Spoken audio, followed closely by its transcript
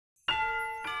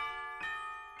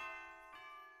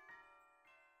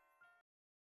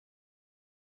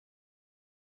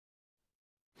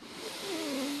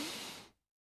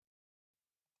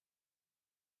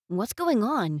What's going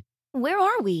on? Where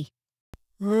are we?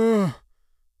 I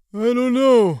don't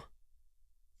know.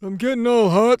 I'm getting all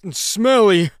hot and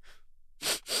smelly.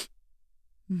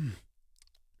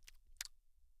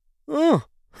 Oh,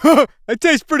 that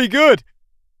tastes pretty good.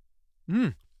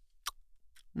 No.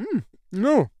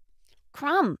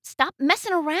 Crumb, stop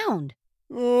messing around.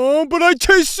 Oh, but I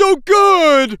taste so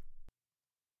good!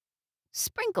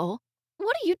 Sprinkle,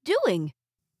 what are you doing?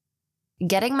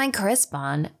 Getting my crisp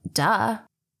on, duh.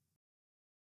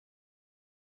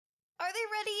 Are they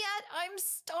ready yet? I'm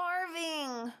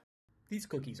starving. These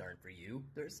cookies aren't for you.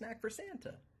 They're a snack for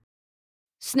Santa.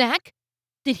 Snack?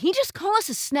 Did he just call us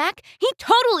a snack? He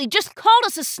totally just called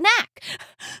us a snack!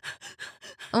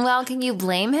 Well, can you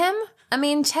blame him? I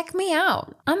mean, check me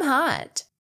out. I'm hot.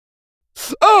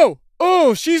 Oh,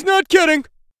 she's not kidding.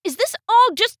 Is this all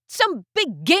just some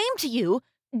big game to you?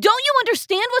 Don't you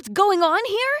understand what's going on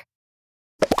here?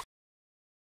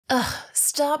 Ugh,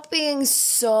 stop being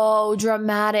so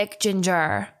dramatic,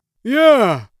 Ginger.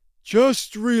 Yeah,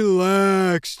 just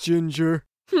relax, Ginger.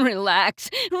 Relax.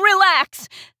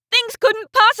 Things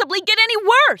couldn't possibly get any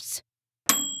worse.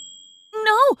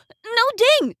 No,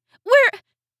 Ding.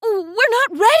 We're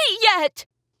not ready yet.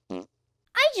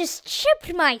 I just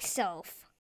chipped myself.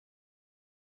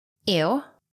 Ew.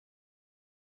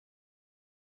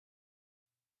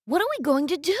 What are we going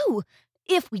to do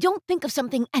if we don't think of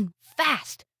something and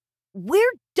fast?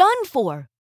 We're done for.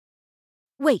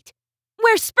 Wait,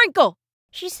 where's Sprinkle?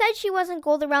 She said she wasn't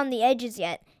cold around the edges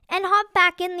yet and hopped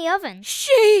back in the oven.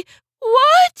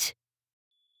 What?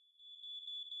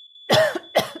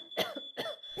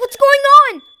 What's going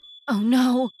on? Oh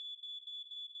no.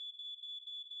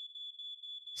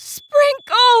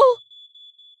 Sprinkle!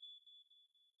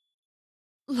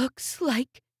 Looks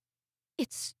like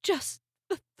it's just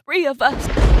the three of us.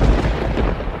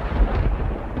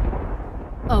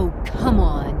 Oh, come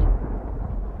on.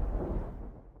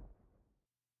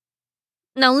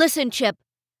 Now listen, Chip.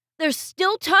 There's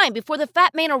still time before the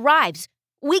Fat Man arrives.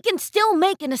 We can still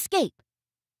make an escape.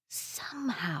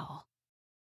 Somehow.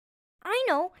 I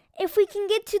know. If we can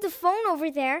get to the phone over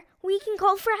there, we can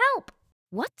call for help.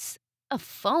 What's a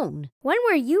phone? When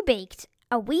were you baked?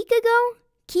 A week ago?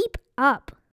 Keep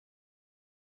up.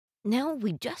 Now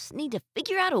we just need to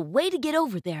figure out a way to get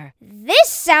over there. This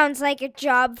sounds like a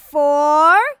job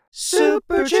for...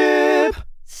 Super Chip!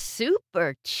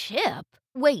 Super Chip?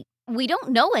 Wait, we don't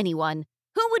know anyone.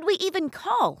 Who would we even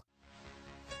call?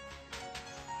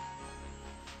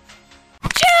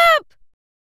 Chip!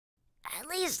 At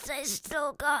least I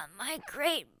still got my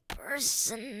great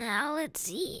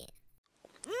personality.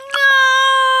 No!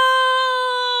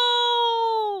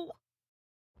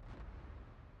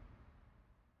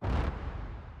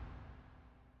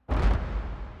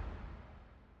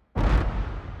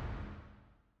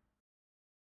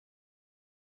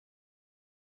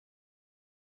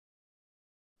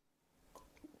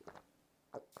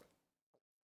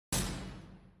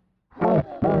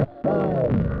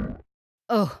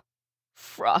 Oh,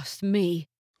 frost me.